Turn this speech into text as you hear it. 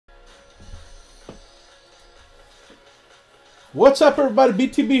What's up, everybody?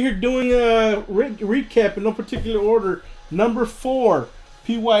 BTB here doing a recap in no particular order. Number 4,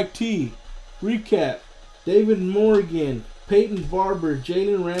 PYT. Recap. David Morgan, Peyton Barber,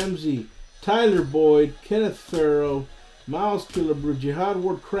 Jalen Ramsey, Tyler Boyd, Kenneth Farrow, Miles Killebrew, Jihad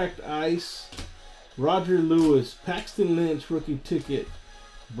Ward Cracked Ice, Roger Lewis, Paxton Lynch Rookie Ticket,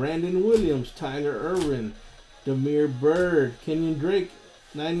 Brandon Williams, Tyler Irwin, Demir Bird, Kenyon Drake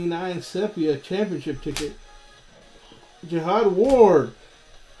 99 Sepia Championship Ticket, Jihad Ward,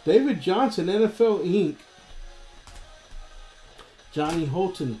 David Johnson, NFL Inc., Johnny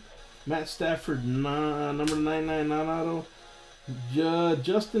Holton, Matt Stafford, number 99 non-auto,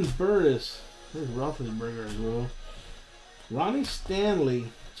 Justin Burris, there's Roethlisberger as well, Ronnie Stanley,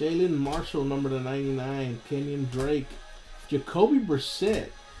 Jalen Marshall, number 99, Kenyon Drake, Jacoby Brissett,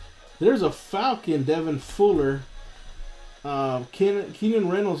 there's a Falcon, Devin Fuller, Keenan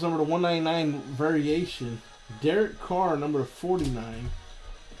Reynolds, number 199 variation, Derek Carr, number 49.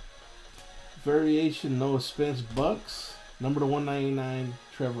 Variation, Noah Spence. Bucks, number 199,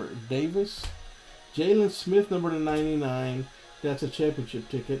 Trevor Davis. Jalen Smith, number 99. That's a championship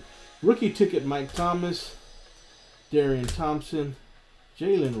ticket. Rookie ticket, Mike Thomas. Darian Thompson.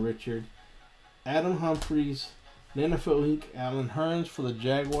 Jalen Richard. Adam Humphries. NFL Inc., Alan Hearns for the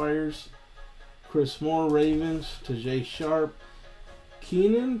Jaguars. Chris Moore, Ravens. Tajay Sharp.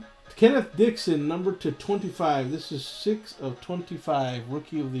 Kenneth Dixon, number to 25. This is 6 of 25.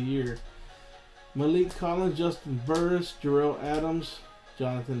 Rookie of the Year. Malik Collins, Justin Burris, Jarrell Adams,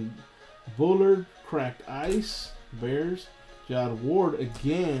 Jonathan Bullard, Cracked Ice, Bears. Jihad Ward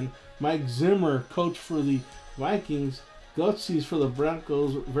again. Mike Zimmer, coach for the Vikings. Gutsies for the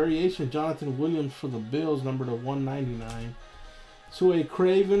Broncos. Variation, Jonathan Williams for the Bills, number to 199. Sway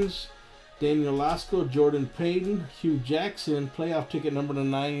Cravens. Daniel Lasco, Jordan Payton, Hugh Jackson, playoff ticket number to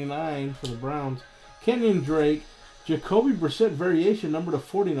 99 for the Browns. Kenyon Drake, Jacoby Brissett variation number to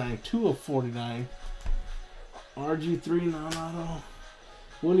 49, 2 of 49. RG3 non-auto.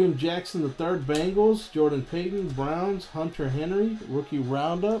 William Jackson III, Bengals. Jordan Payton, Browns. Hunter Henry, rookie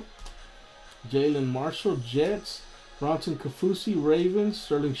roundup. Jalen Marshall, Jets. Bronson Kafusi, Ravens.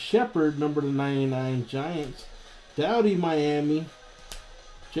 Sterling Shepard, number to 99, Giants. Dowdy, Miami.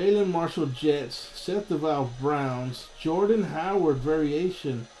 Jalen Marshall, Jets. Seth DeVal, Browns. Jordan Howard,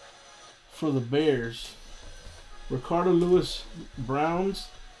 variation for the Bears. Ricardo Lewis, Browns.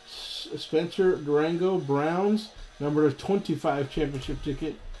 Spencer Durango, Browns. Number 25 championship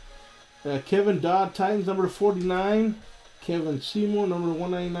ticket. Kevin Dodd, Titans, number 49. Kevin Seymour, number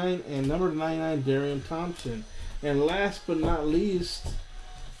 199. And number 99, Darian Thompson. And last but not least,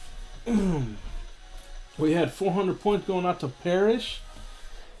 we had 400 points going out to Parrish.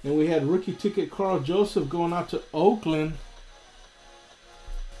 And we had rookie ticket Carl Joseph going out to Oakland.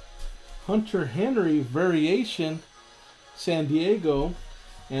 Hunter Henry, variation, San Diego.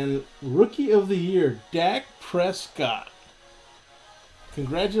 And rookie of the year, Dak Prescott.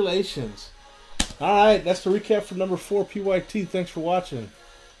 Congratulations. All right, that's the recap for number 4 PYT. Thanks for watching.